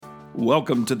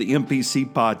Welcome to the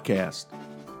MPC Podcast.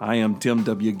 I am Tim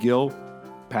W. Gill,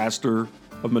 pastor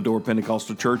of Medora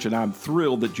Pentecostal Church, and I'm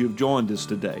thrilled that you've joined us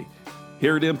today.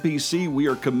 Here at MPC, we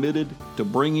are committed to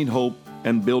bringing hope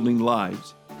and building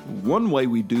lives. One way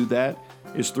we do that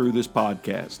is through this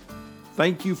podcast.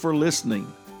 Thank you for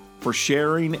listening, for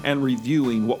sharing and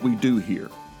reviewing what we do here.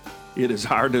 It is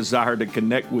our desire to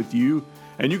connect with you,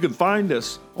 and you can find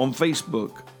us on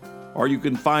Facebook, or you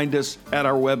can find us at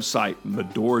our website,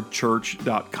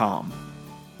 medorachurch.com.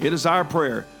 It is our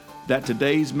prayer that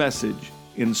today's message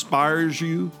inspires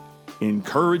you,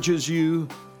 encourages you,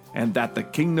 and that the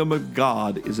kingdom of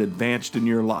God is advanced in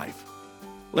your life.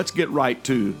 Let's get right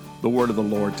to the word of the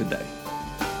Lord today.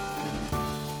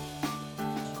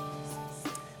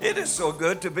 It is so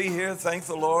good to be here. Thank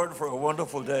the Lord for a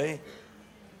wonderful day.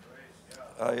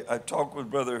 I talked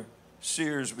with Brother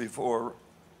Sears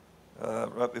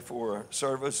right before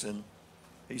service, and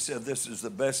he said this is the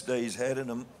best day he's had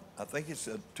in I think he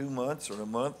said 2 months or a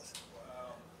month.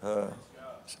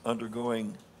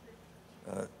 Undergoing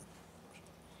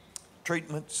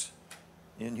treatments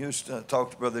in Houston. I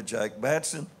talked to Brother Jack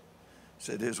Batson.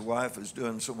 Said his wife is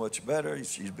doing so much better.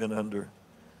 She's been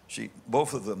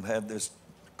both of them had this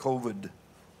COVID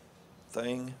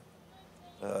thing.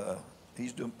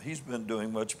 He's been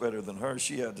doing much better than her.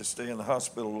 She had to stay in the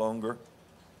hospital longer.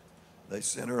 They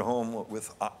sent her home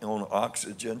on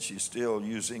oxygen. She's still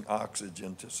using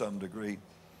oxygen to some degree.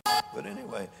 But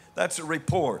anyway, that's a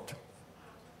report.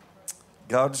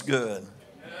 God's good.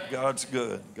 God's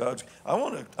good. I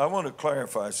want to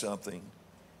clarify something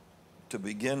to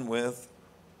begin with.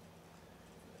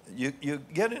 You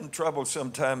get in trouble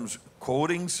sometimes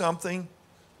quoting something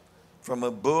from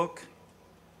a book,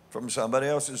 from somebody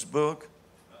else's book.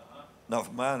 Not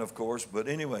from mine, of course, but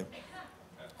anyway.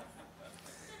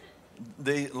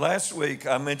 Last week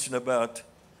I mentioned about,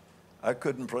 I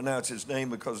couldn't pronounce his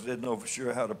name because I didn't know for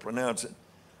sure how to pronounce it.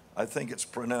 I think it's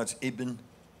pronounced Ibn,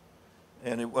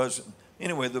 and it wasn't.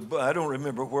 Anyway, I don't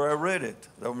remember where I read it.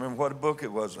 I don't remember what book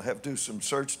it was. I have to do some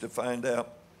search to find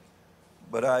out.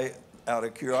 But out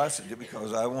of curiosity,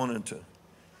 because I wanted to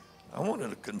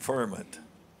confirm it.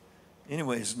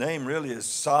 Anyway, his name really is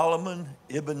Solomon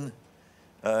Ibn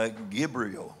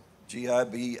Gibril,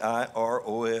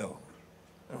 Gibirol.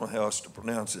 I don't know how else to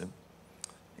pronounce it.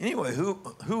 Anyway,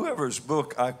 whoever's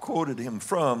book I quoted him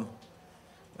from,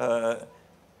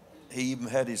 he even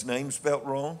had his name spelt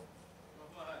wrong.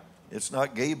 It's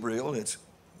not Gabriel, it's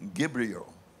Gibril,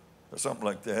 or something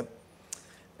like that.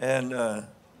 And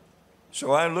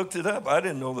so I looked it up. I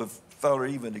didn't know the feller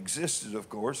even existed, of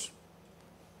course,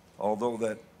 although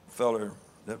that feller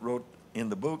that wrote in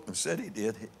the book and said he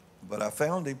did, but I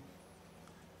found him.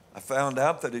 I found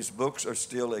out that his books are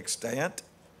still extant.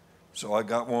 So I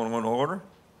got one in order,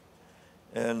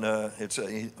 and it's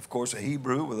of course a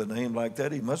Hebrew with a name like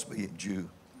that. He must be a Jew.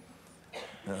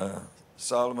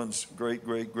 Solomon's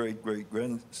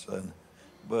great-great-great-great-grandson.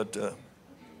 But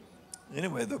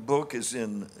anyway, the book it's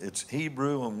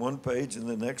Hebrew on one page, and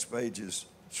the next page is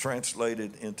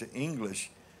translated into English.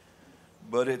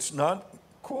 But it's not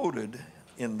quoted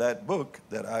in that book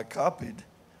that I copied.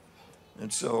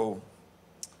 And so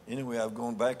anyway, I've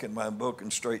gone back in my book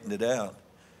and straightened it out.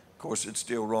 Of course, it's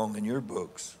still wrong in your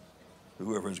books,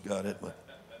 whoever's got it. But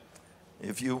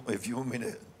if you want me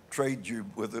to trade you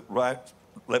with it right,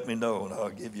 let me know, and I'll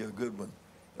give you a good one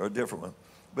or a different one.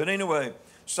 But anyway,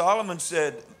 Solomon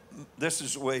said, this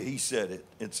is the way he said it.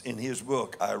 It's in his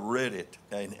book. I read it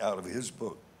out of his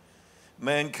book.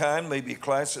 Mankind may be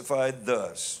classified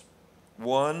thus.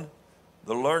 1,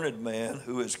 the learned man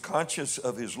who is conscious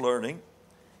of his learning.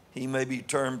 He may be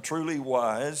termed truly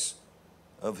wise.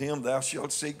 Of him thou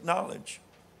shalt seek knowledge.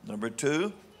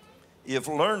 2, if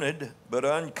learned but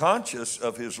unconscious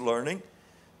of his learning,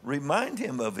 remind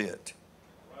him of it,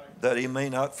 that he may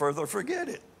not further forget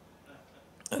it.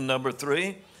 And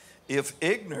 3, if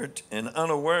ignorant and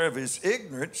unaware of his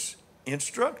ignorance,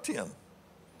 instruct him.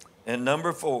 And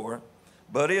 4,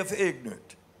 but if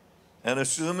ignorant and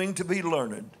assuming to be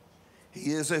learned,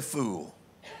 he is a fool,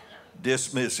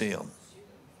 dismiss him.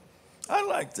 I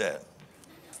like that.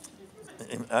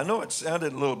 I know it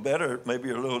sounded a little better, maybe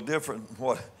a little different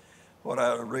than what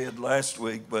I read last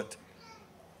week, but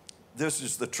this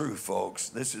is the truth, folks.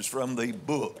 This is from the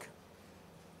book.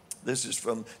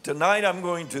 Tonight I'm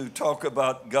going to talk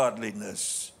about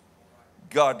godliness.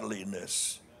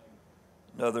 Godliness.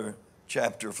 Another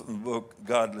chapter from the book,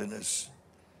 Godliness.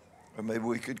 Or maybe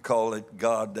we could call it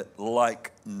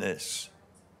God-likeness.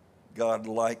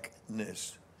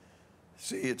 God-likeness.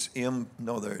 See, it's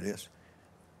there it is.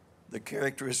 The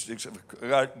characteristics of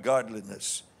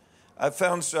godliness. I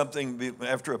found something,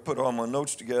 after I put all my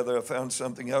notes together, I found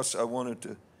something else I wanted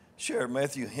to share.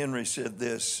 Matthew Henry said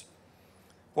this: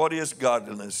 "What is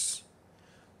godliness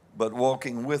but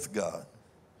walking with God?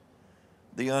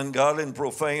 The ungodly and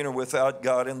profane are without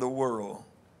God in the world.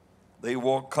 They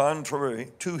walk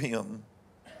contrary to him,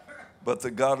 but the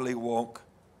godly walk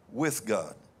with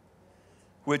God,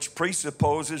 which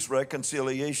presupposes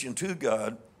reconciliation to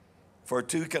God, for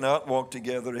two cannot walk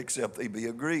together except they be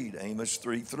agreed." Amos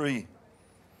 3:3.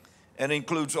 And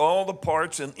includes all the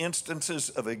parts and instances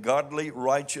of a godly,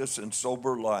 righteous, and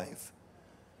sober life.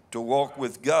 To walk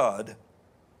with God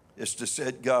is to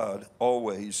set God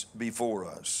always before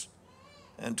us,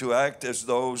 and to act as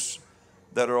those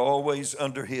that are always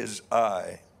under his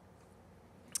eye.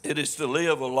 It is to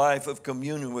live a life of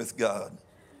communion with God,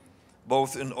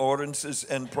 both in ordinances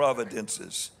and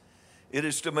providences. It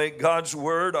is to make God's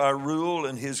word our rule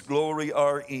and his glory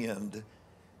our end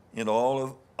in all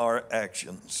of our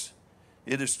actions.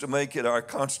 It is to make it our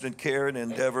constant care and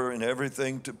endeavor in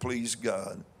everything to please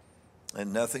God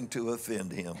and nothing to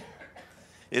offend him.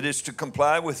 It is to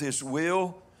comply with his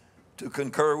will, to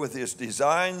concur with his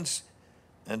designs,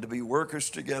 and to be workers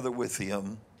together with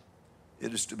him.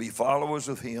 It is to be followers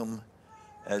of him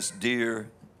as dear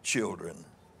children.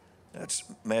 That's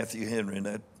Matthew Henry, and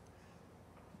that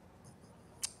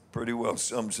pretty well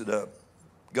sums it up.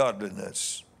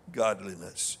 Godliness,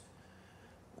 godliness.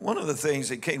 One of the things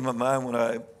that came to my mind when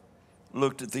I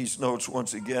looked at these notes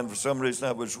once again, for some reason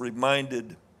I was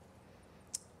reminded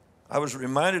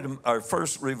of our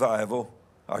first revival,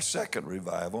 our second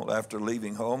revival after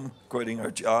leaving home, quitting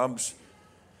our jobs.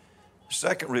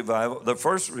 Second revival, the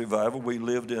first revival, we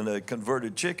lived in a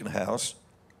converted chicken house.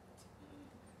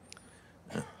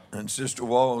 And Sister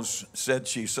Walls said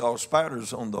she saw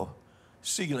spiders on the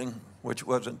ceiling, which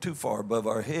wasn't too far above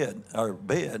our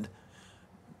bed,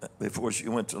 before she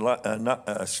went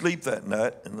to sleep that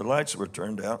night, and the lights were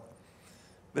turned out.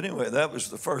 But anyway, that was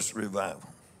the first revival.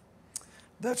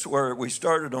 That's where we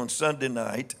started on Sunday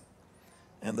night,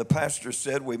 and the pastor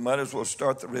said we might as well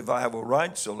start the revival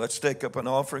right, so let's take up an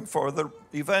offering for the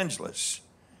evangelists.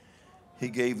 He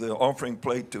gave the offering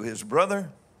plate to his brother,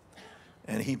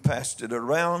 and he passed it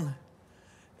around,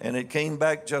 and it came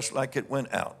back just like it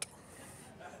went out.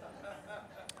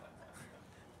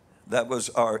 That was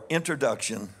our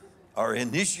introduction, our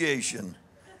initiation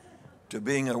to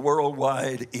being a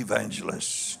worldwide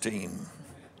evangelist team.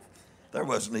 There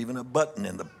wasn't even a button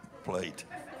in the plate.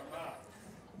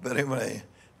 But anyway,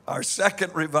 our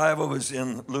second revival was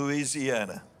in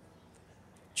Louisiana.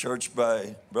 Church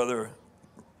by Brother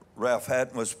Ralph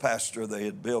Hatton was pastor. They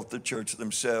had built the church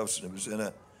themselves, and it was in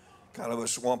a kind of a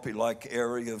swampy-like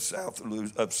area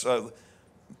of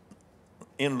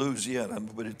in Louisiana, I'm going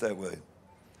to put it that way.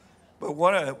 But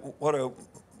what I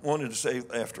wanted to say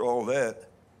after all that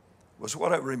was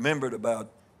what I remembered about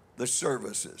the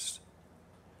services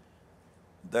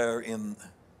there in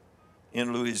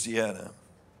Louisiana.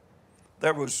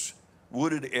 There was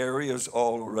wooded areas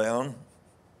all around.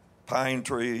 Pine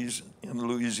trees in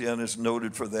Louisiana is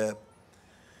noted for that.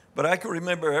 But I can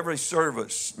remember every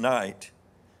service night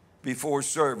before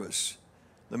service,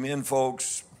 the men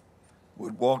folks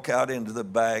would walk out into the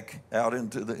back, out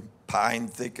into the pine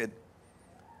thicket,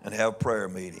 and have prayer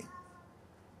meeting.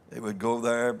 They would go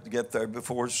there, get there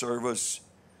before service,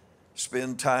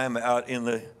 spend time out in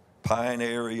the pine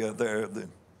area there,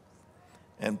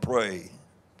 and pray.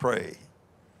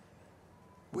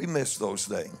 We miss those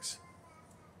things.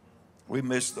 We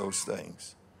miss those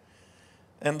things.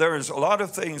 And there's a lot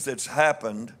of things that's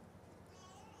happened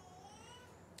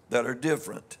that are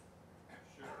different.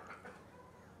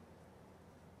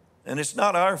 And it's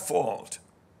not our fault.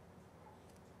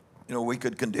 You know, we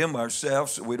could condemn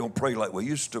ourselves that we don't pray like we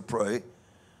used to pray,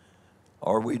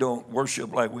 or we don't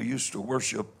worship like we used to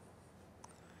worship.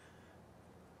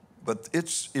 But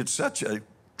it's such a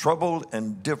troubled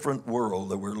and different world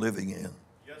that we're living in.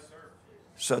 Yes, sir.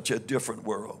 Such a different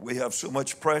world. We have so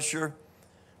much pressure.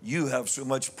 You have so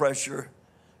much pressure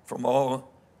from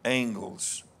all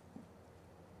angles.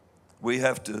 We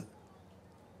have to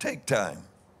take time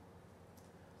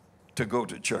to go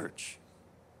to church.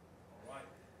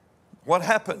 What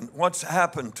happened? What's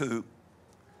happened to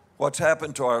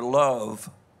our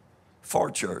love for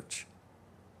church?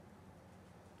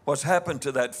 What's happened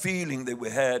to that feeling that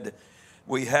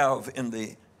we have in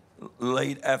the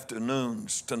late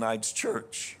afternoons tonight's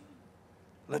church?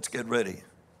 Let's get ready.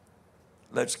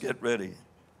 Let's get ready.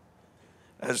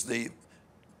 As the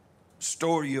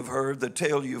story you've heard, the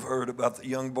tale you've heard about the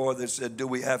young boy that said, "Do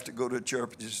we have to go to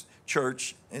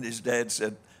church?" And his dad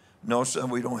said, "No,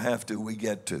 son, we don't have to. We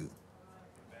get to.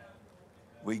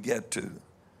 We get to."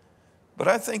 But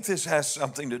I think this has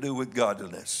something to do with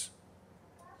godliness.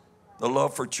 The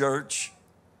love for church,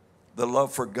 the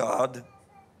love for God,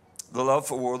 the love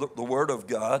for the Word of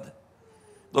God,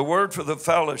 the word for the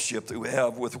fellowship that we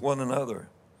have with one another,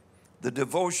 the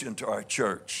devotion to our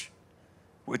church,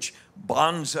 which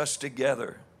bonds us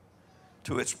together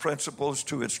to its principles,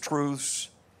 to its truths,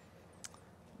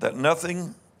 that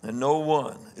nothing and no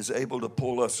one is able to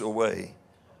pull us away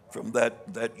from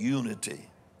that unity,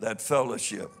 that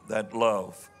fellowship, that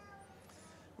love.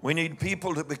 We need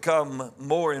people to become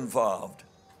more involved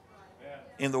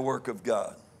in the work of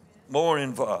God, more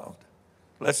involved.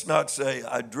 Let's not say,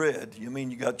 I dread. You mean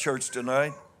you got church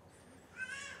tonight?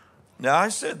 Now, I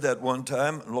said that one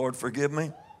time, Lord forgive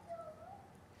me.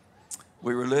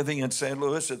 We were living in St.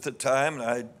 Louis at the time,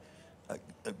 and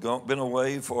I'd been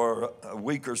away for a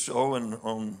week or so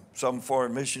on some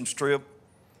foreign missions trip,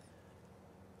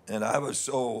 and I was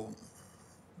so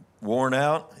worn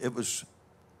out,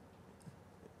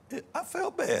 I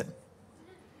felt bad.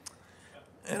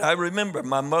 And I remember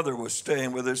my mother was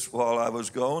staying with us while I was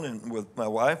gone and with my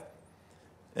wife.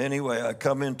 Anyway, I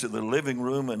come into the living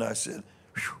room and I said,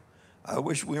 I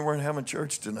wish we weren't having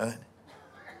church tonight.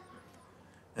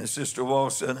 And Sister Wall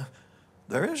said,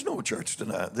 there is no church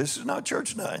tonight. This is not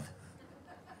church night.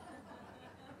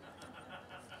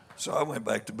 So I went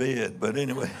back to bed, but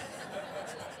anyway.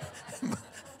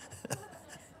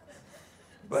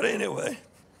 But anyway.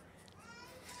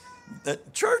 The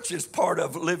church is part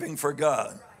of living for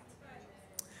God.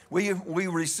 We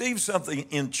receive something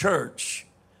in church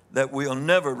that we'll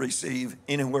never receive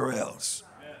anywhere else.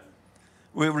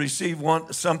 We receive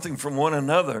something from one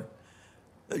another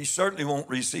that you certainly won't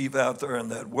receive out there in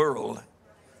that world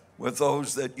with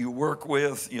those that you work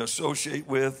with, you associate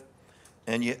with,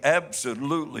 and you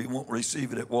absolutely won't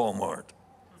receive it at Walmart.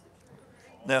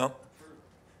 Now,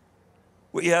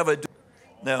 we have a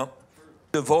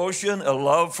devotion, a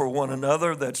love for one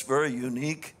another that's very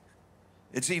unique.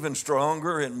 It's even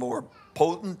stronger and more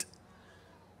potent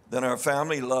than our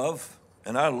family love.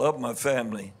 And I love my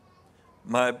family,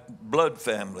 my blood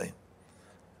family.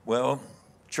 Well,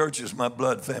 church is my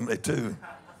blood family too.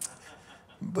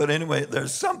 But anyway,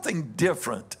 there's something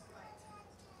different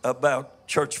about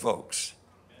church folks.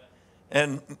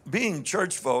 And being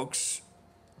church folks,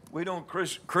 we don't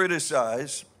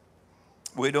criticize,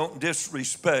 we don't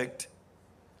disrespect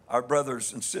our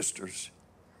brothers and sisters,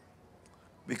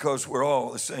 because we're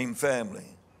all the same family.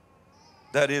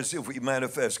 That is, if we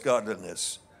manifest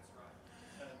godliness.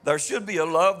 There should be a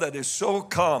love that is so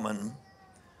common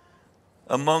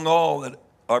among all that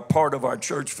are part of our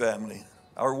church family,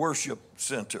 our worship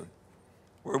center,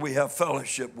 where we have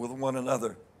fellowship with one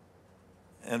another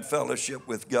and fellowship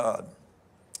with God.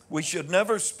 We should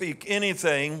never speak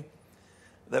anything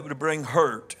that would bring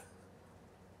hurt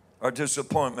or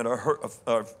disappointment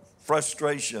or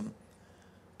frustration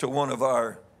to one of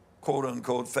our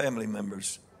quote-unquote family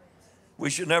members.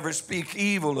 We should never speak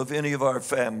evil of any of our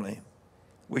family.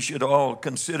 We should all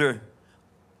consider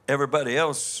everybody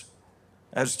else,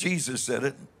 as Jesus said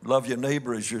it, love your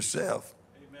neighbor as yourself.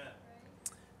 Amen.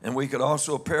 And we could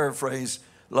also paraphrase,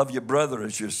 love your brother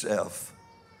as yourself.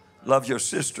 Love your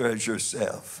sister as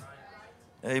yourself.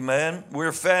 Amen.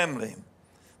 We're family.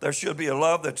 There should be a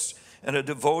love and a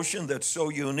devotion that's so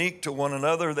unique to one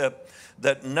another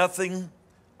that nothing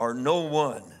or no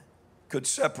one could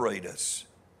separate us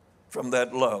from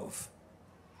that love.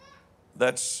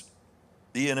 That's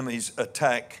the enemy's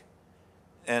attack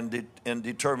and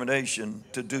determination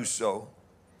to do so.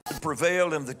 To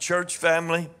prevail in the church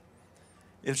family,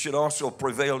 it should also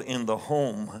prevail in the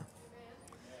home.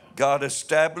 God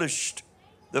established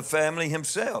the family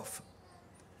himself,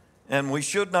 and we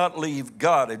should not leave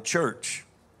God at church.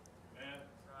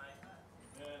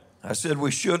 I said we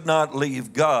should not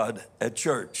leave God at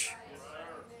church.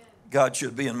 God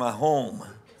should be in my home,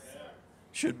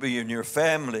 should be in your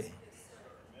family.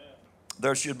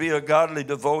 There should be a godly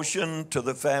devotion to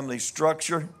the family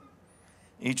structure.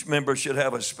 Each member should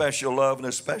have a special love and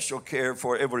a special care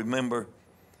for every member.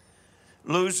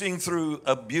 Losing through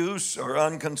abuse or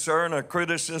unconcern or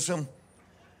criticism,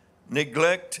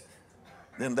 neglect,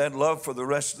 then that love for the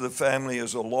rest of the family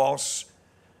is a loss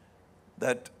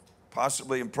that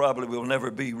possibly and probably will never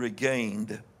be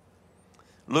regained.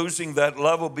 Losing that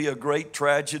love will be a great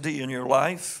tragedy in your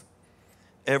life.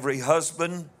 Every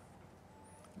husband,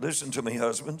 listen to me,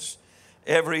 husbands,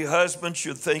 every husband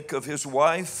should think of his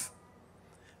wife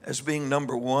as being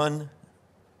number one.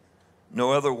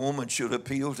 No other woman should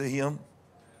appeal to him.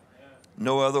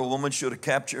 No other woman should have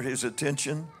captured his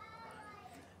attention.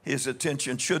 His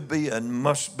attention should be and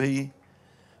must be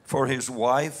for his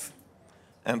wife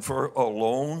and for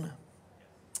alone.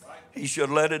 He should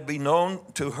let it be known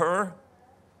to her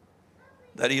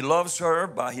that he loves her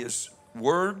by his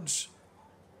words,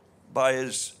 by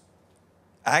his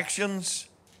actions,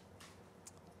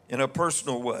 in a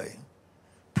personal way.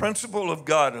 Principle of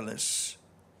godliness.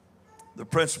 The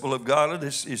principle of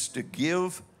godliness is to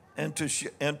give and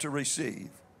to receive.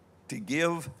 To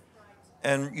give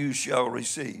and you shall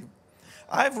receive.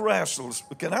 I've wrestled.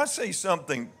 Can I say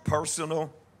something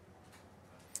personal?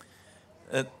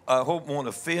 And I hope won't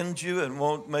offend you and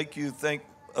won't make you think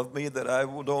of me that I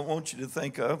don't want you to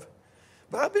think of.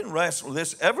 But I've been wrestling with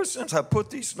this ever since I put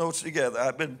these notes together.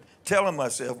 I've been telling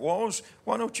myself, Walls,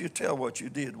 why don't you tell what you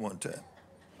did one time?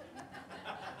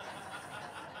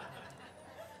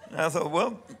 And I thought,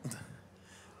 well,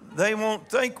 they won't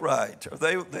think right, or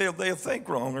they'll think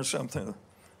wrong or something.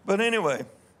 But anyway,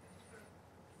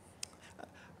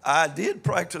 I did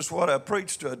practice what I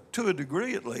preached to a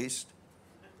degree at least.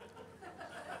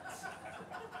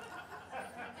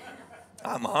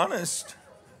 I'm honest.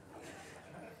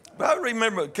 But I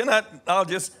remember, you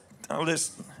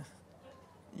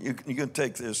can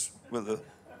take this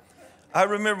I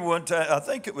remember one time, I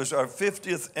think it was our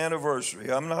 50th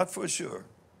anniversary. I'm not for sure.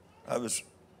 I was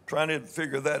trying to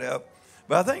figure that out.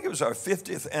 But I think it was our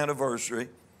 50th anniversary,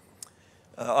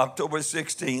 October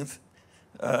 16th,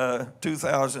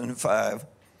 2005.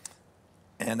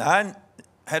 And I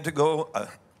had to go,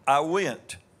 I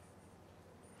went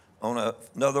on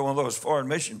another one of those foreign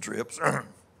mission trips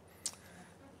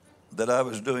that I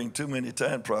was doing too many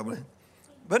times probably.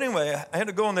 But anyway, I had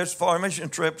to go on this foreign mission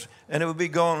trips, and I would be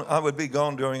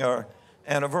gone during our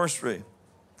anniversary.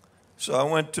 So I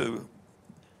went to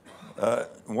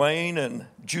Wayne and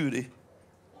Judy,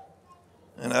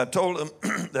 and I told them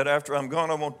that after I'm gone,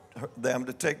 I want them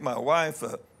to take my wife,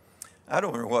 I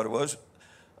don't remember what it was,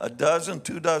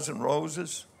 2 dozen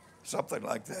roses, something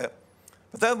like that.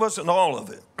 But that wasn't all of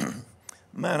it.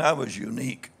 Man, I was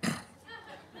unique.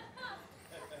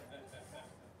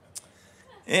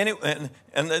 Anyway,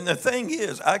 and then the thing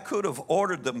is, I could have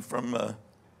ordered them from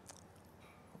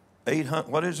 800,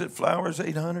 what is it, flowers,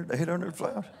 800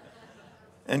 flowers?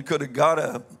 And could have got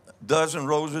a dozen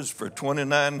roses for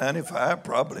 $29.95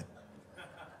 probably.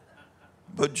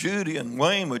 But Judy and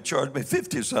Wayne would charge me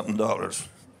 $50-something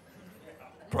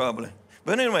probably.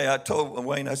 But anyway, I told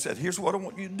Wayne, I said, here's what I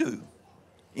want you to do.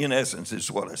 In essence, this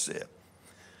is what I said.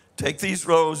 Take these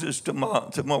roses to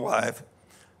my wife.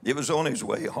 It was on his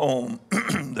way home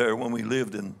there when we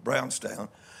lived in Brownstown.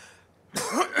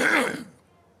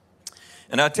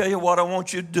 And I tell you what I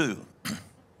want you to do.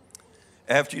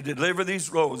 After you deliver these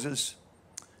roses,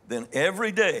 then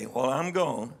every day while I'm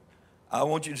gone, I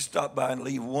want you to stop by and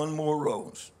leave one more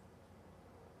rose.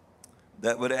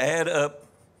 That would add up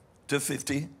to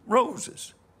 50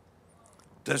 roses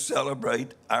to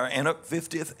celebrate our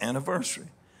 50th anniversary.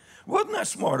 Wasn't that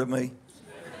smart of me?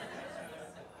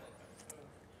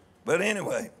 But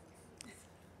anyway,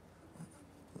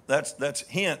 that's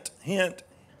hint.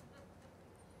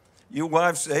 Your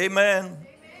wife say amen. Amen.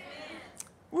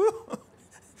 Woo.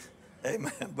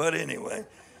 Amen. But anyway,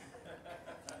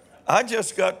 I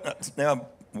just got, now,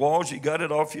 Walls, you got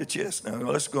it off your chest. Now,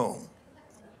 let's go on.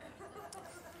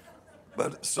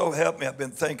 But so help me, I've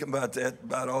been thinking about that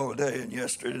about all day and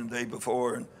yesterday and the day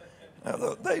before, and I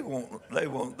thought they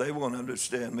won't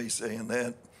understand me saying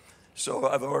that. So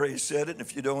I've already said it, and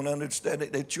if you don't understand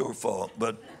it, it's your fault.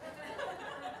 But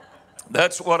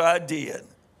that's what I did.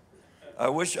 I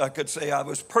wish I could say I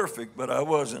was perfect, but I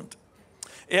wasn't.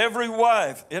 Every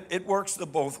wife, it works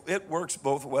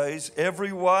both ways.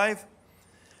 Every wife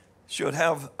should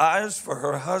have eyes for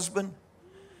her husband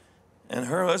and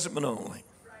her husband only.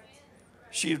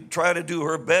 She'd try to do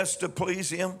her best to please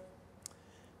him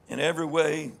in every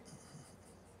way.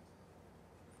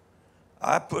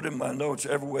 I put in my notes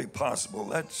every way possible.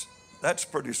 That's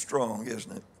pretty strong,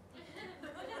 isn't it?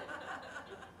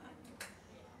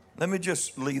 Let me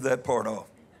just leave that part off.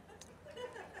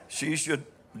 She should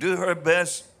do her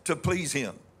best to please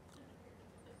him.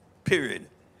 Period.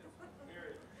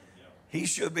 He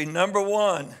should be number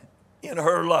one in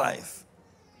her life.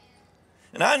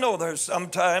 And I know there's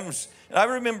sometimes, and I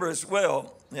remember as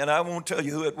well, and I won't tell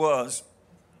you who it was,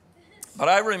 but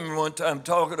I remember one time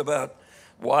talking about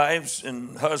wives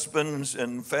and husbands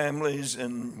and families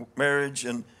and marriage,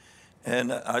 and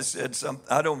I said something,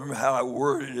 I don't remember how I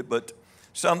worded it, but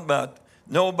something about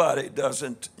nobody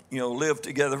doesn't, live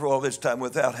together for all this time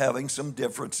without having some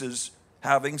differences,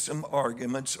 having some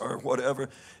arguments or whatever.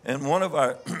 And one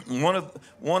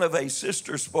of a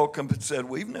sister spoke up and said,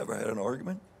 "We've never had an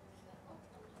argument."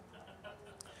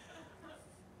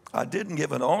 I didn't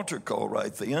give an altar call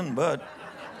right then, but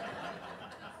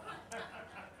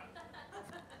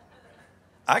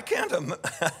I can't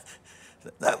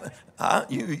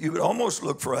you would almost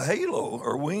look for a halo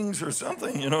or wings or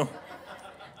something, you know.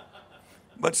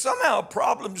 But somehow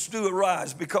problems do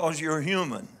arise because you're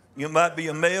human. You might be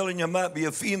a male and you might be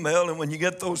a female, and when you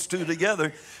get those two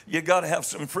together, you got to have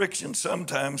some friction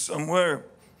sometime, somewhere.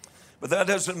 But that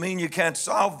doesn't mean you can't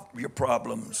solve your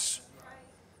problems.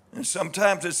 And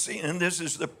sometimes and this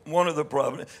is one of the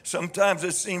problems, sometimes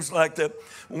it seems like that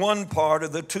one part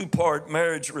of the two-part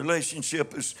marriage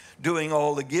relationship is doing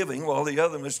all the giving while the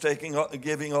other is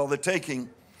giving all the taking.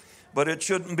 But it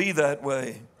shouldn't be that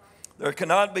way. There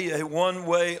cannot be a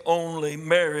one-way only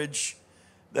marriage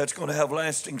that's going to have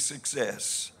lasting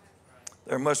success.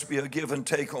 There must be a give and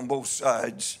take on both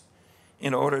sides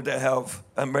in order to have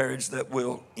a marriage that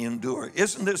will endure.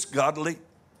 Isn't this godly?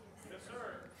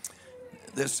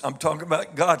 I'm talking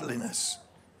about godliness.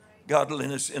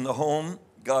 Godliness in the home,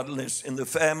 godliness in the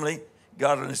family,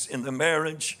 godliness in the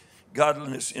marriage,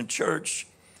 godliness in church.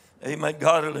 Amen.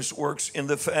 Godliness works in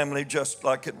the family just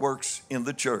like it works in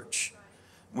the church.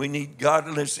 We need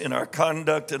godliness in our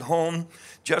conduct at home,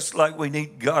 just like we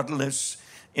need godliness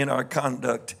in our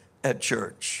conduct at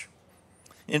church.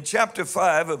 In chapter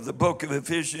 5 of the book of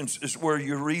Ephesians is where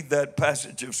you read that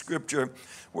passage of Scripture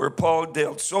where Paul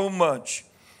dealt so much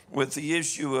with the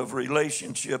issue of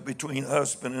relationship between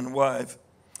husband and wife.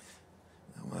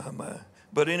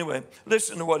 But anyway,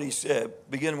 listen to what he said,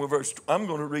 beginning with verse. I'm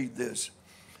going to read this.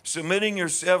 Submitting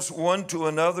yourselves one to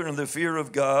another in the fear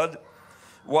of God.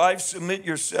 Wives, submit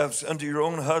yourselves unto your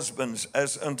own husbands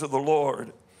as unto the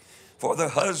Lord. For the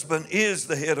husband is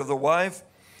the head of the wife,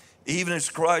 even as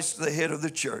Christ the head of the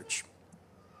church.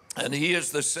 And he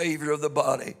is the Savior of the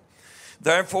body.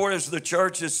 Therefore, as the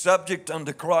church is subject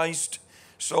unto Christ,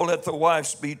 so let the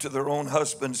wives be to their own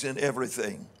husbands in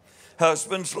everything.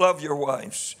 Husbands, love your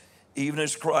wives, even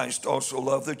as Christ also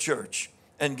loved the church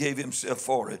and gave himself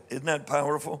for it. Isn't that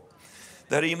powerful?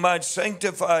 That he might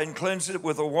sanctify and cleanse it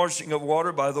with the washing of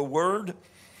water by the word,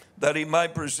 that he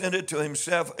might present it to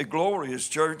himself a glorious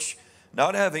church,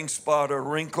 not having spot or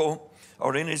wrinkle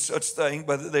or any such thing,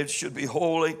 but that it should be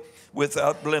holy,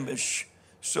 without blemish.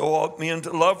 So ought men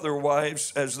to love their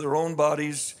wives as their own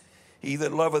bodies. He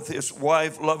that loveth his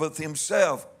wife loveth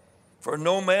himself. For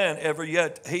no man ever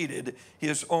yet hated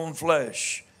his own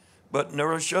flesh, but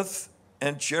nourisheth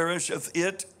and cherisheth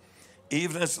it,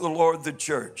 even as the Lord the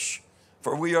church.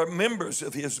 For we are members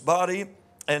of his body,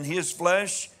 and his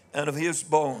flesh, and of his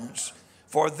bones.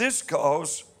 For this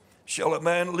cause shall a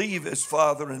man leave his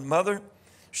father and mother,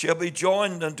 shall be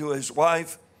joined unto his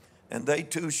wife, and they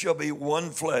two shall be one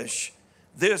flesh.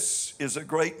 This is a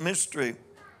great mystery.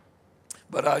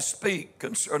 But I speak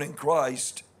concerning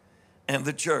Christ and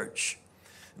the church.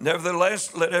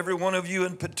 Nevertheless, let every one of you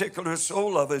in particular so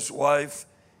love his wife,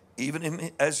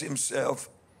 even as himself,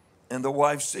 and the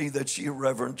wife see that she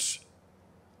reverence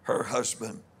her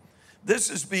husband. This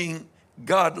is being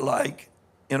godlike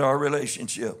in our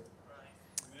relationship.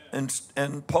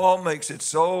 And Paul makes it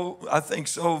so, I think,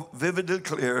 so vividly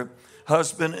clear,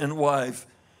 husband and wife,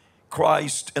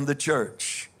 Christ and the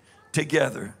church,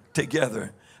 together.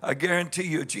 I guarantee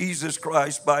you, Jesus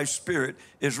Christ by Spirit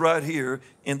is right here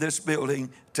in this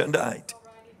building tonight.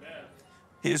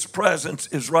 His presence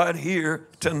is right here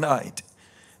tonight.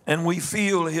 And we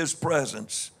feel his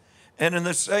presence. And in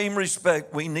the same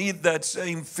respect, we need that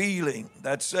same feeling,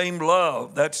 that same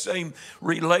love, that same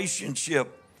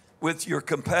relationship with your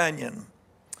companion.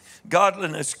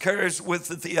 Godliness carries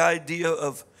with it the idea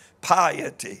of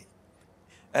piety.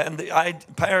 And the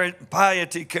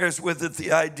piety carries with it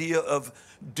the idea of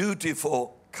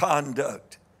dutiful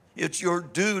conduct. It's your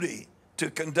duty to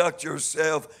conduct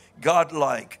yourself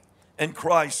godlike and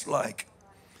Christ-like.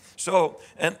 So,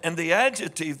 and the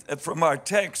adjective from our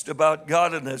text about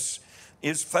godliness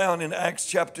is found in Acts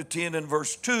chapter 10 and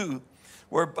verse 2,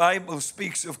 where the Bible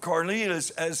speaks of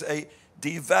Cornelius as a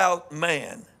devout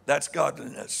man. That's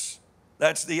godliness.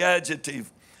 That's the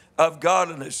adjective of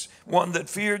godliness, one that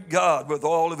feared God with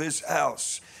all of his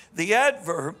house. The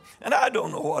adverb, and I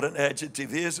don't know what an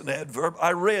adjective is, an adverb.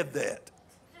 I read that.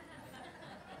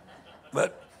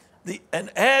 But an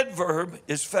adverb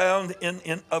is found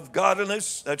of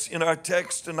godliness, that's in our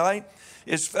text tonight,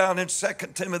 is found in 2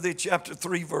 Timothy chapter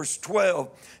 3, verse 12.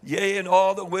 Yea, and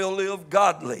all that will live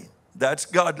godly, that's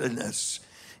godliness,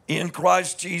 in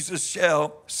Christ Jesus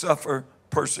shall suffer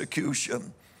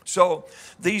persecution. So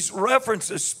these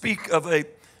references speak of a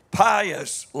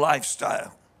pious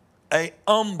lifestyle, a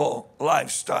humble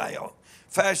lifestyle,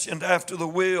 fashioned after the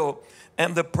will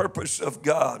and the purpose of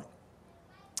God.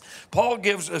 Paul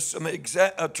gives us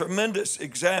a tremendous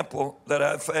example that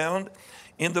I found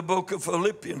in the book of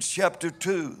Philippians chapter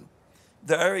 2.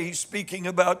 there he's speaking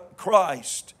about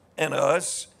Christ and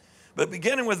us. But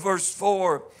beginning with verse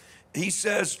 4, he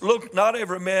says, look not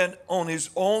every man on his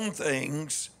own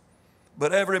things,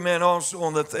 but every man also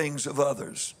on the things of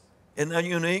others. Isn't that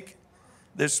unique?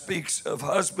 This speaks of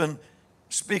husband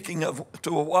speaking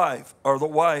to a wife, or the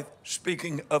wife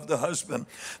speaking of the husband.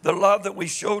 The love that we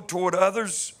show toward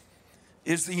others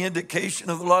is the indication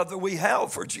of the love that we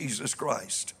have for Jesus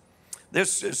Christ.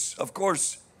 This is, of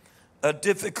course, a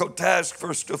difficult task for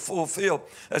us to fulfill,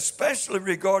 especially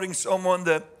regarding someone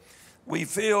that we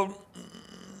feel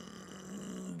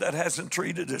that hasn't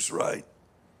treated us right.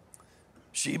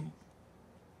 She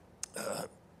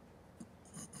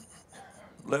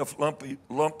left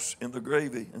lumps in the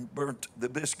gravy and burnt the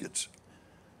biscuits.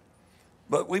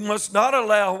 But we must not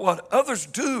allow what others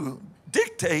do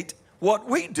dictate what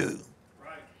we do.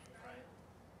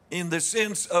 In the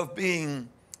sense of being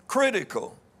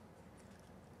critical.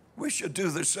 We should do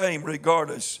the same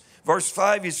regardless. Verse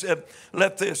 5, he said,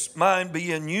 let this mind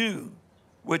be in you,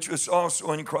 which was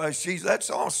also in Christ Jesus. That's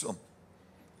awesome.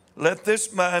 Let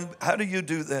this mind, how do you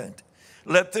do that?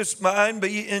 Let this mind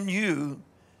be in you,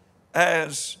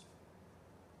 as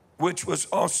which was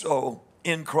also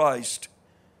in Christ.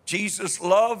 Jesus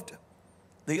loved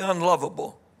the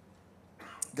unlovable.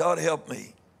 God help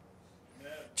me.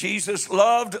 Jesus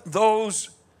loved those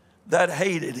that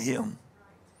hated him.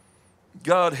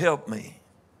 God help me.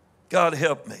 God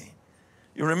help me.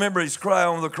 You remember his cry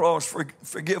on the cross,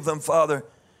 forgive them, Father,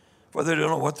 for they don't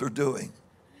know what they're doing.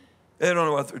 They don't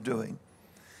know what they're doing.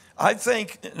 I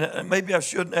think, maybe I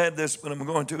shouldn't add this, but I'm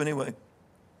going to anyway.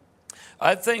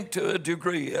 I think to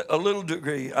a little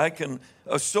degree, I can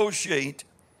associate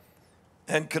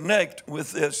and connect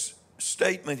with this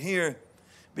statement here,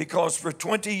 because for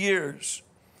 20 years,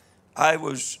 I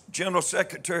was General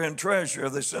Secretary and Treasurer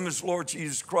of the Assemblies of the Lord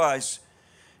Jesus Christ,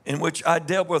 in which I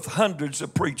dealt with hundreds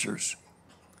of preachers.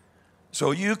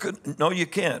 So you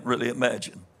can't really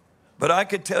imagine. But I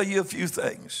could tell you a few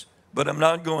things, but I'm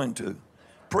not going to.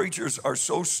 Preachers are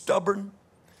so stubborn.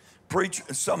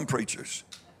 Some preachers,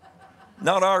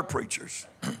 not our preachers.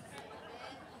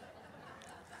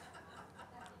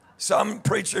 Some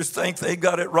preachers think they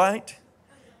got it right.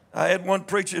 I had one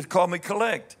preacher call me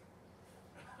collect.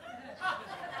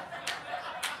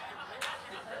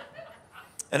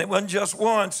 And it wasn't just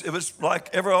once. It was like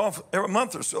every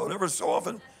month or so. Every so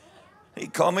often,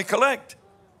 he'd call me collect.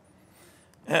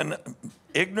 And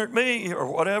ignorant me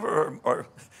or whatever, or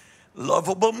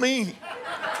lovable me.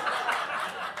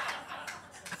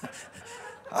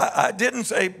 I didn't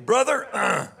say,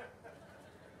 brother,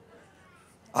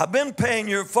 I've been paying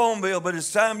your phone bill, but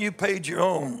it's time you paid your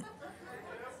own.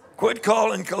 Quit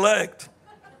calling collect.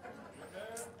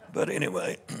 But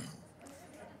anyway.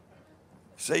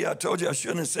 See, I told you I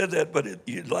shouldn't have said that, but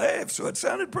you laughed, so it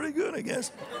sounded pretty good, I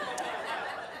guess.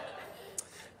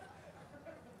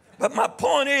 But my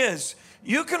point is,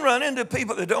 you can run into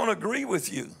people that don't agree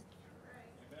with you.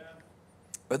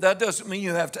 But that doesn't mean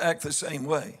you have to act the same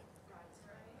way.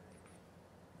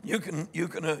 You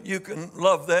can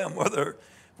love them whether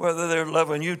they're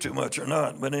loving you too much or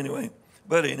not. But anyway,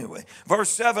 verse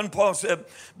 7, Paul said,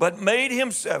 but made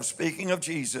himself, speaking of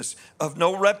Jesus, of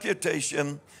no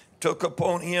reputation, took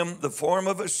upon him the form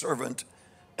of a servant,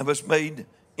 and was made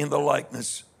in the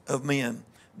likeness of men.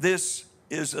 This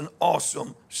is an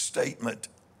awesome statement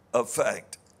of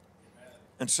fact,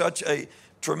 and such a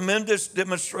tremendous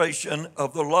demonstration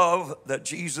of the love that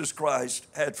Jesus Christ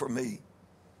had for me.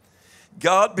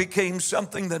 God became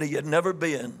something that he had never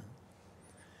been,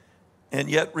 and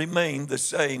yet remained the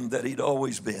same that he'd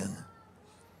always been.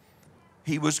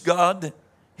 He was God,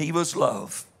 he was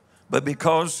love. But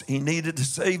because he needed to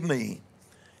save me,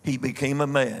 he became a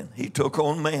man. He took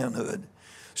on manhood,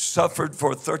 suffered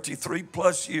for 33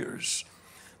 plus years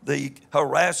the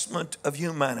harassment of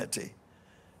humanity.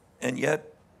 And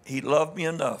yet he loved me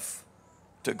enough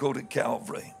to go to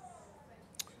Calvary.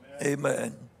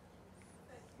 Amen.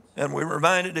 And we're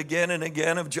reminded again and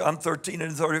again of John 13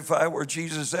 and 35, where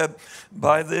Jesus said,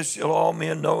 by this shall all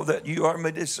men know that you are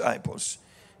my disciples,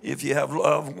 if you have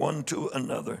love one to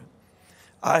another.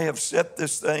 I have set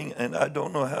this thing, and I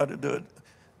don't know how to do it.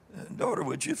 Daughter,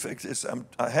 would you fix this?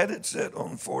 I had it set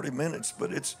on 40 minutes,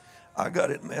 but I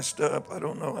got it messed up. I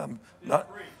don't know.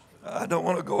 I don't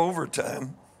want to go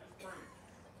overtime.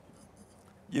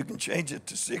 You can change it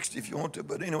to 60 if you want to,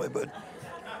 but anyway,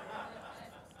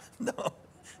 no.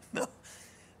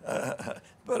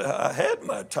 But I had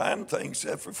my time thing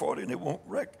set for 40, and it won't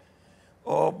wreck.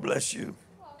 Oh, bless you.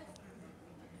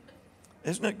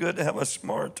 Isn't it good to have a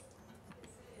smart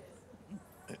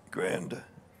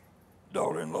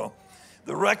granddaughter-in-law?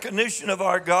 The recognition of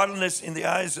our godliness in the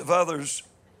eyes of others.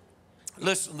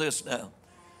 Listen to this now.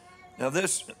 Now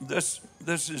this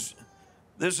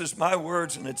is my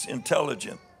words, and it's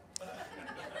intelligent.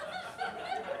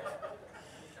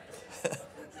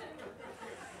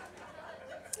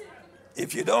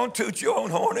 If you don't toot your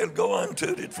own horn, it'll go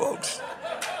untooted, folks.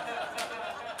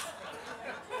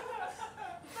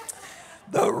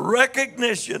 The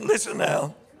recognition, listen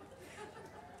now,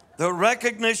 the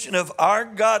recognition of our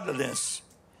godliness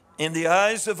in the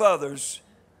eyes of others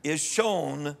is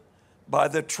shown by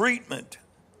the treatment,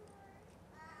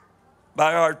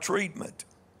 by our treatment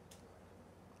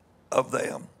of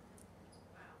them.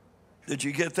 Did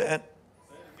you get that?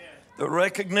 The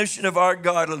recognition of our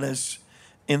godliness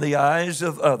in the eyes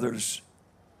of others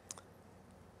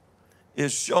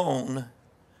is shown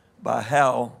by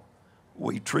how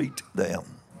we treat them.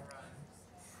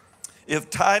 If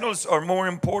titles are more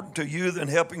important to you than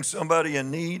helping somebody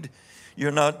in need,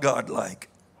 you're not godlike.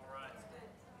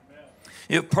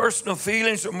 If personal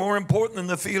feelings are more important than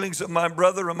the feelings of my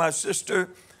brother or my sister,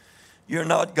 you're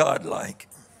not godlike.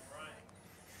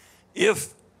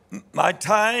 If my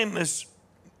time is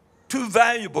too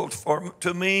valuable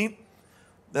to me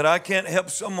that I can't help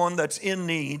someone that's in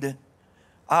need,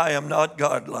 I am not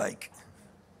godlike.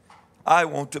 I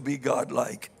want to be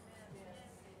godlike.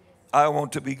 I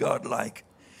want to be godlike.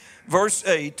 Verse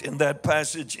 8 in that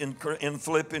passage in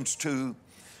Philippians 2,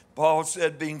 Paul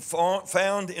said, being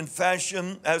found in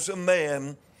fashion as a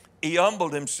man, he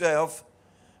humbled himself,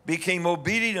 became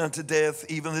obedient unto death,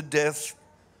 even the death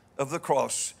of the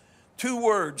cross. Two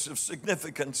words of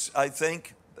significance, I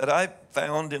think, that I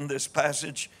found in this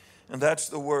passage, and that's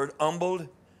the word humbled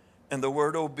and the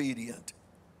word obedient.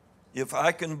 If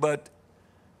I can but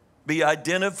be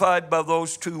identified by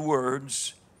those two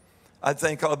words, I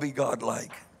think I'll be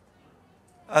godlike.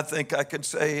 I think I can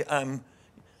say I'm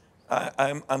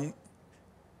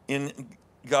in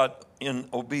God in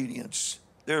obedience.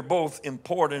 They're both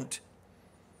important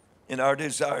in our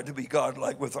desire to be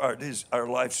godlike with our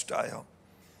lifestyle.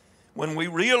 When we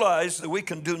realize that we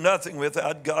can do nothing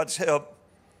without God's help,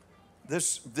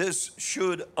 this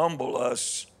should humble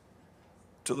us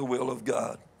to the will of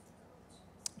God.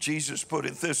 Jesus put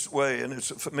it this way, and it's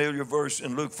a familiar verse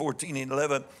in Luke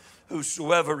 14:11.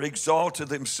 Whosoever exalteth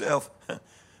himself,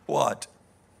 what?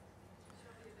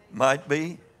 Might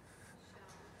be,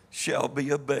 shall be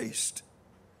abased.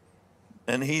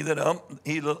 And he that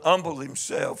humbled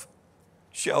himself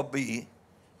shall be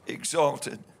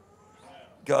exalted.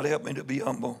 God help me to be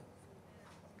humble.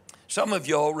 Some of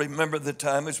y'all remember the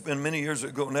time, it's been many years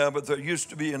ago now, but there used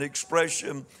to be an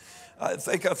expression, I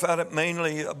think I found it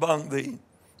mainly among the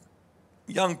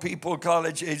young people,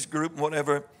 college age group,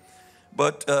 whatever.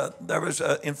 But there was,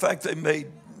 in fact, they made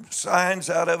signs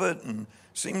out of it and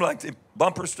seemed like the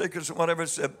bumper stickers or whatever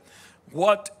said,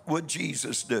 what would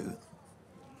Jesus do?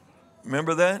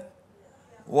 Remember that?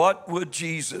 What would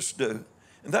Jesus do?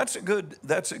 And that's a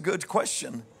good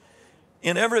question.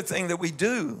 In everything that we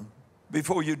do,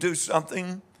 before you do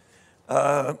something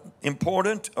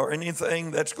important or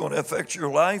anything that's going to affect your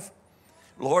life,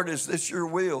 Lord, is this your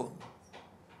will?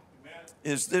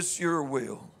 Is this your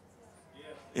will?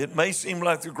 It may seem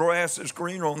like the grass is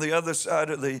greener on the other side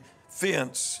of the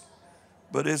fence,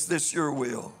 but is this your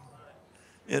will?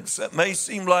 It may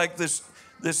seem like this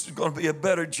is going to be a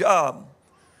better job,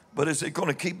 but is it going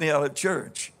to keep me out of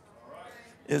church?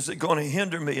 Is it going to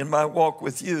hinder me in my walk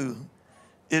with you?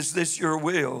 Is this your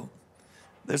will?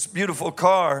 This beautiful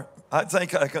car, I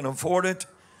think I can afford it.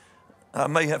 I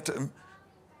may have to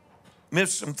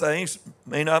miss some things,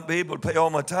 may not be able to pay all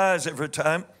my tithes every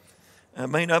time. I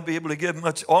may not be able to give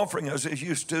much offering as I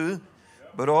used to,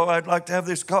 but I'd like to have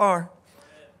this car.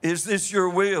 Is this your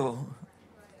will?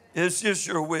 Is this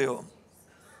your will?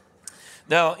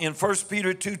 Now, in 1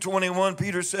 Peter 2:21,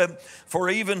 Peter said, for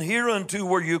even hereunto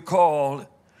were you called,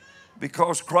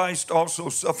 because Christ also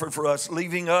suffered for us,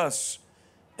 leaving us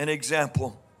an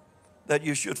example that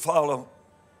you should follow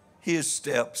his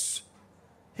steps.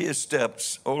 His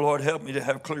steps. Oh, Lord, help me to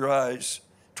have clear eyes,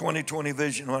 20/20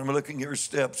 vision when I'm looking at your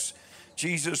steps.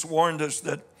 Jesus warned us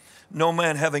that no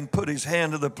man having put his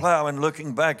hand to the plow and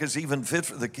looking back is even fit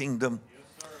for the kingdom.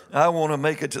 I want to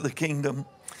make it to the kingdom.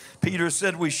 Peter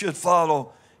said we should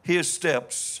follow his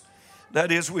steps.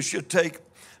 That is, we should take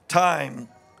time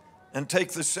and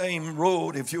take the same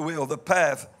road, if you will, the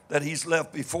path that he's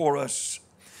left before us.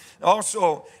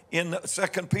 Also, in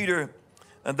 2 Peter,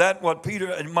 and that what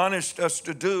Peter admonished us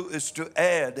to do is to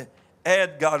add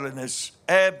godliness,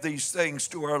 add these things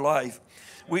to our life.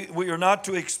 We are not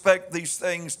to expect these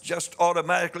things just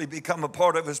automatically become a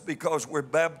part of us because we're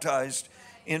baptized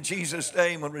in Jesus'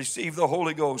 name and receive the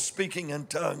Holy Ghost, speaking in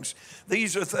tongues.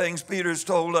 These are things Peter's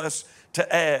told us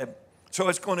to add. So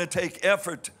it's going to take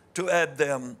effort to add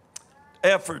them.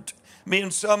 Effort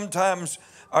means sometimes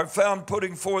are found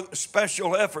putting forth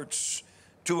special efforts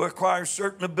to acquire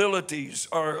certain abilities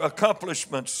or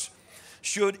accomplishments.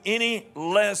 Should any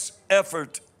less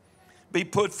effort be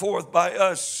put forth by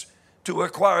us to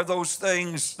acquire those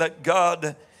things that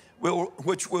God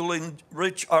which will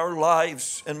enrich our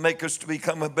lives and make us to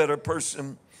become a better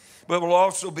person, but will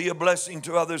also be a blessing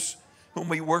to others whom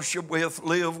we worship with,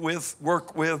 live with,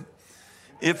 work with.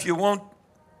 If you want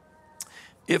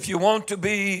to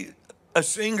be a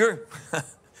singer,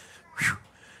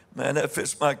 man, that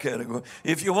fits my category.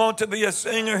 If you want to be a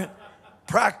singer,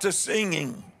 practice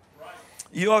singing.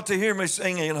 You ought to hear me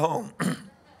singing at home.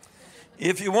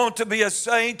 If you want to be a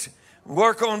saint,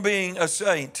 work on being a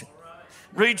saint.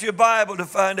 Read your Bible to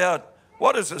find out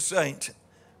what is a saint,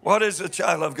 what is a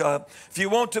child of God. If you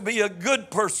want to be a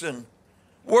good person,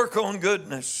 work on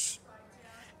goodness.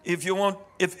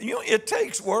 It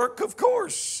takes work, of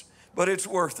course, but it's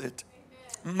worth it.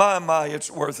 My, it's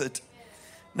worth it.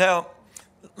 Now,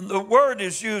 the word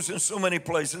is used in so many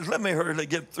places. Let me hurriedly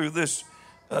get through this.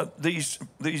 I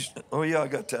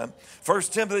got time. 1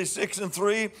 Timothy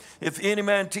 6:3, if any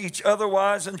man teach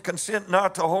otherwise and consent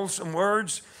not to wholesome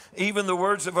words, even the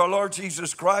words of our Lord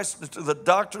Jesus Christ, to the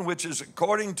doctrine which is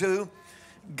according to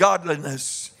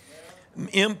godliness.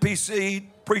 MPC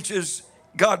preaches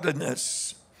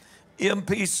godliness.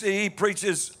 MPC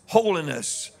preaches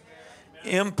holiness.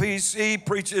 MPC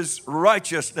preaches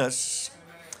righteousness.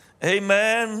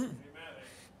 Amen.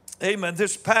 Amen.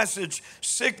 This passage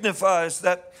signifies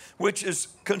that which is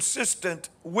consistent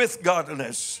with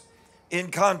godliness in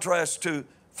contrast to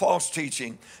false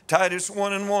teaching. Titus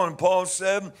 1:1, Paul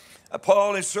said,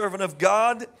 Paul is servant of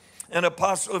God, an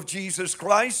apostle of Jesus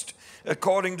Christ,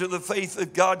 according to the faith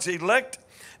of God's elect,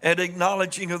 and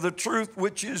acknowledging of the truth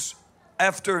which is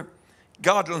after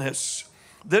godliness.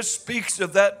 This speaks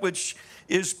of that which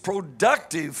is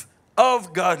productive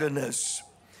of godliness,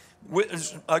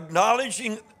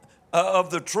 acknowledging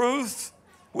of the truth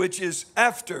which is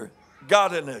after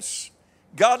godliness.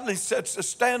 Godliness sets a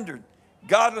standard.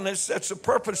 Godliness sets a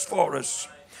purpose for us.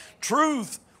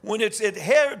 Truth, when it's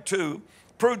adhered to,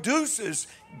 produces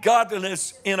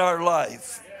godliness in our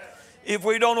life. If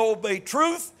we don't obey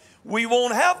truth, we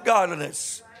won't have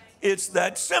godliness. It's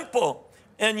that simple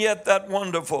and yet that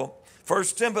wonderful.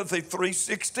 1 Timothy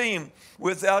 3:16,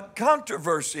 without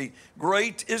controversy,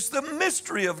 great is the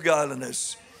mystery of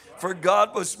godliness. For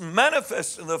God was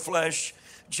manifest in the flesh,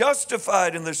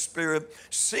 justified in the spirit,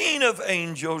 seen of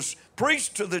angels,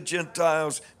 preached to the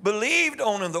Gentiles, believed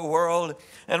on in the world,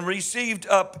 and received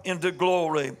up into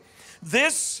glory.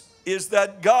 This is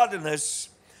that godliness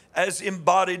as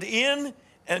embodied in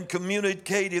and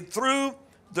communicated through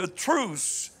the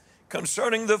truths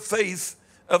concerning the faith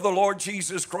of the Lord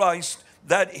Jesus Christ,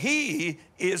 that he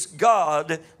is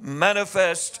God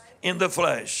manifest in the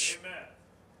flesh.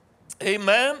 Amen.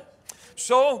 Amen.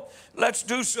 So let's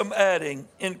do some adding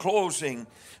in closing.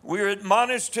 We're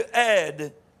admonished to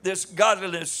add this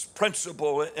godliness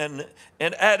principle and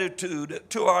attitude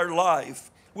to our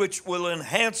life, which will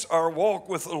enhance our walk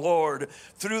with the Lord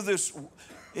through this.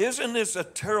 Isn't this a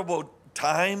terrible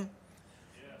time?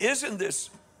 Isn't this?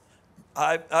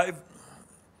 I've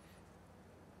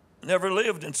never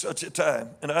lived in such a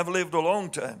time, and I've lived a long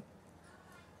time.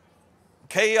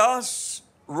 Chaos,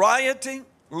 rioting,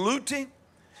 looting,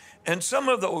 and some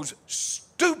of those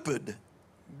stupid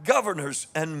governors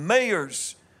and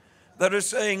mayors that are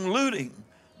saying looting,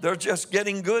 they're just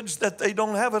getting goods that they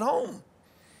don't have at home.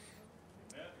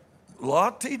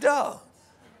 La-ti-da.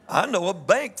 I know a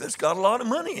bank that's got a lot of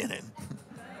money in it.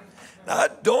 I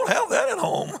don't have that at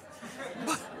home.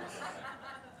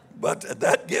 But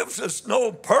that gives us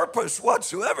no purpose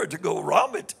whatsoever to go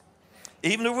rob it,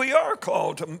 even if we are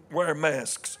called to wear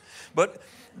masks. But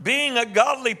being a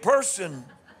godly person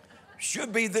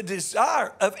should be the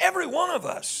desire of every one of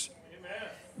us. Amen.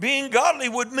 Being godly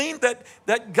would mean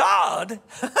that God,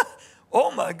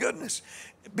 oh my goodness,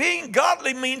 being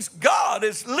godly means God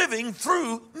is living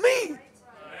through me. Amen.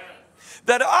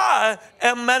 That I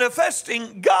am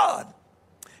manifesting God.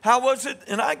 How was it?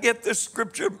 And I get this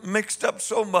scripture mixed up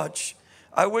so much.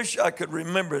 I wish I could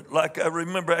remember it like I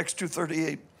remember Acts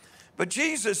 2:38. But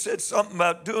Jesus said something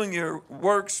about doing your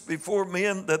works before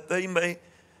men that they may,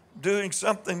 doing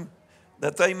something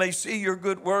that they may see your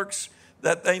good works,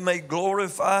 that they may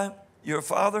glorify your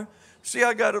Father. See,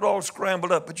 I got it all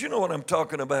scrambled up, but you know what I'm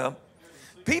talking about.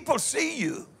 People see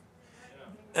you,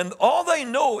 and all they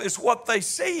know is what they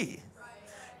see.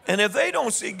 And if they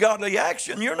don't see godly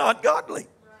action, you're not godly.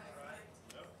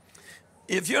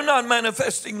 If you're not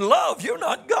manifesting love, you're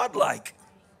not godlike.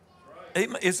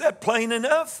 Is that plain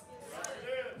enough?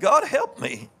 God help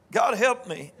me. God help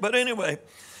me. But anyway,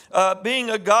 being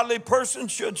a godly person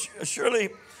should surely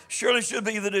should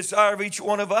be the desire of each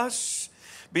one of us.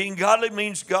 Being godly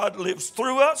means God lives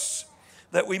through us,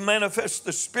 that we manifest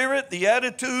the spirit, the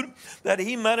attitude that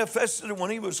he manifested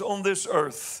when he was on this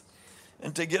earth.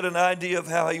 And to get an idea of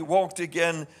how he walked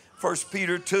again, 1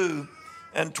 Peter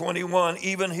 2:21,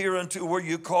 even hereunto were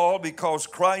you called, because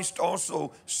Christ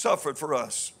also suffered for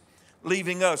us,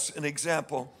 leaving us an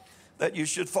example that you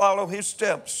should follow his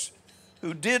steps,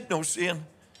 who did no sin.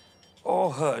 Oh,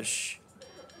 hush.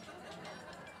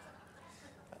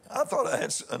 I thought I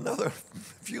had another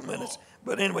few minutes.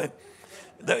 But anyway,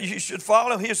 that you should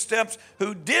follow his steps,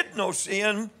 who did no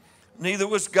sin, neither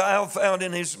was guile found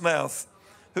in his mouth.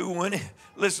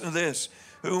 Listen to this,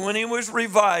 who when he was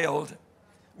reviled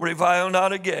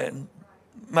not again.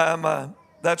 My.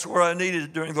 That's where I needed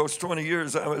it during those 20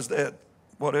 years I was that,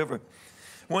 whatever.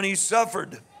 When he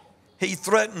suffered, he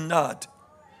threatened not,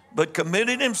 but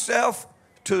committed himself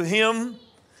to him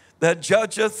that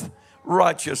judgeth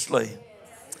righteously.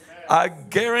 I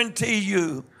guarantee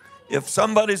you, if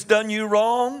somebody's done you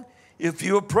wrong, if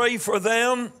you pray for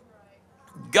them,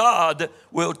 God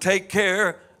will take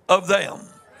care of them.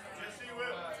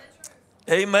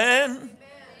 Amen.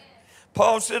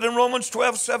 Paul said in Romans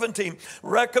 12:17,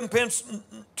 recompense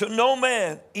to no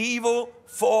man evil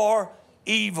for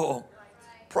evil.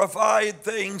 Provide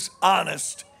things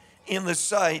honest in the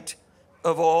sight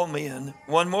of all men.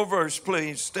 One more verse,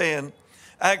 please stand.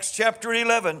 Acts chapter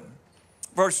 11,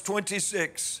 verse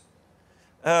 26.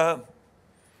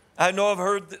 I know I've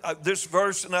heard this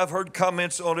verse and I've heard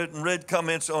comments on it and read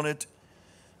comments on it.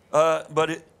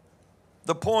 But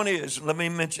the point is, let me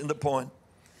mention the point.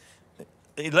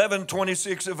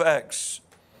 11:26 of Acts.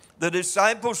 The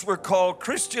disciples were called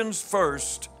Christians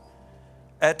first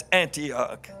at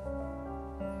Antioch.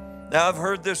 Now I've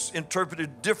heard this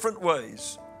interpreted different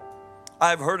ways.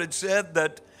 I've heard it said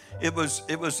that it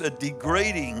was a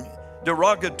degrading,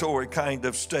 derogatory kind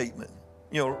of statement.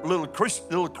 You know, little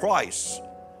Christ.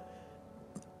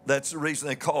 That's the reason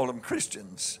they called them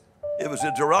Christians. It was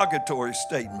a derogatory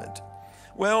statement.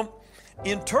 Well,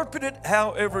 interpret it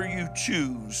however you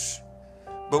choose.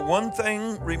 But one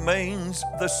thing remains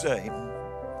the same.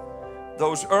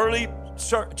 Those early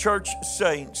church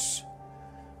saints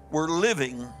were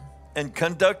living and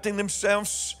conducting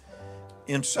themselves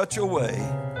in such a way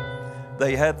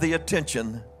they had the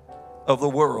attention of the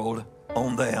world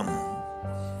on them.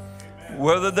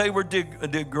 Whether they were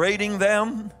degrading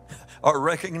them or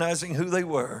recognizing who they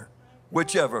were,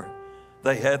 whichever,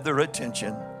 they had their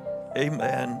attention.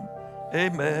 Amen.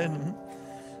 Amen.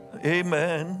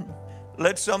 Amen.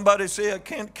 Let somebody say, I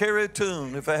can't carry a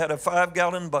tune if I had a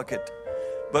 5-gallon bucket,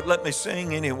 but let me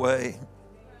sing anyway.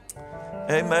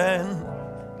 Amen.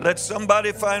 Let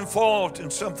somebody find fault in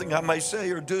something I may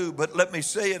say or do, but let me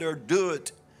say it or do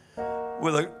it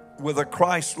with a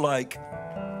Christ-like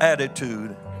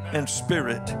attitude and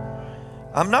spirit.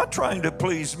 I'm not trying to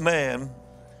please man.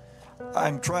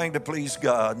 I'm trying to please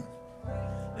God.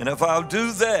 And if I'll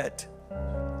do that,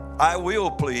 I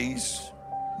will please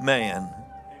man.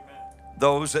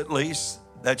 Those at least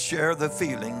that share the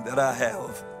feeling that I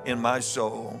have in my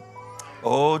soul.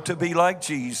 Oh, to be like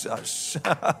Jesus.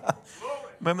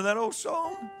 Remember that old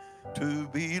song? To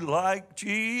be like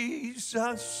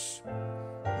Jesus.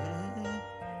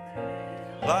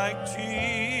 Like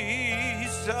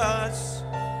Jesus.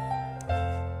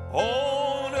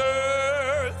 On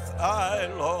earth I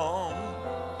long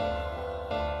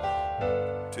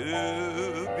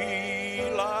to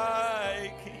be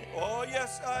like him. Oh,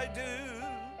 yes, I do.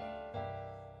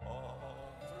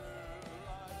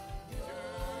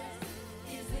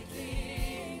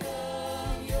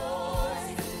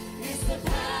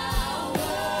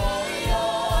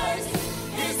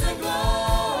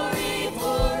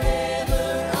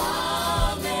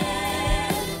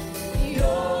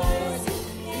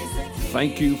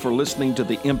 Thank you for listening to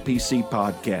the MPC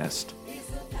podcast.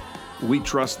 We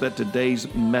trust that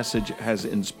today's message has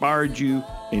inspired you,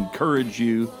 encouraged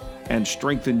you, and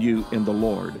strengthened you in the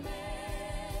Lord.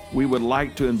 We would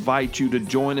like to invite you to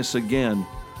join us again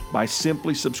by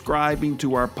simply subscribing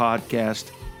to our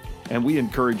podcast, and we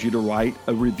encourage you to write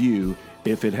a review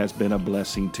if it has been a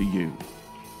blessing to you.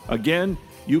 Again,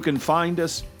 you can find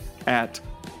us at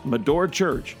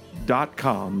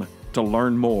medorachurch.com to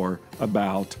learn more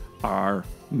about our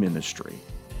ministry.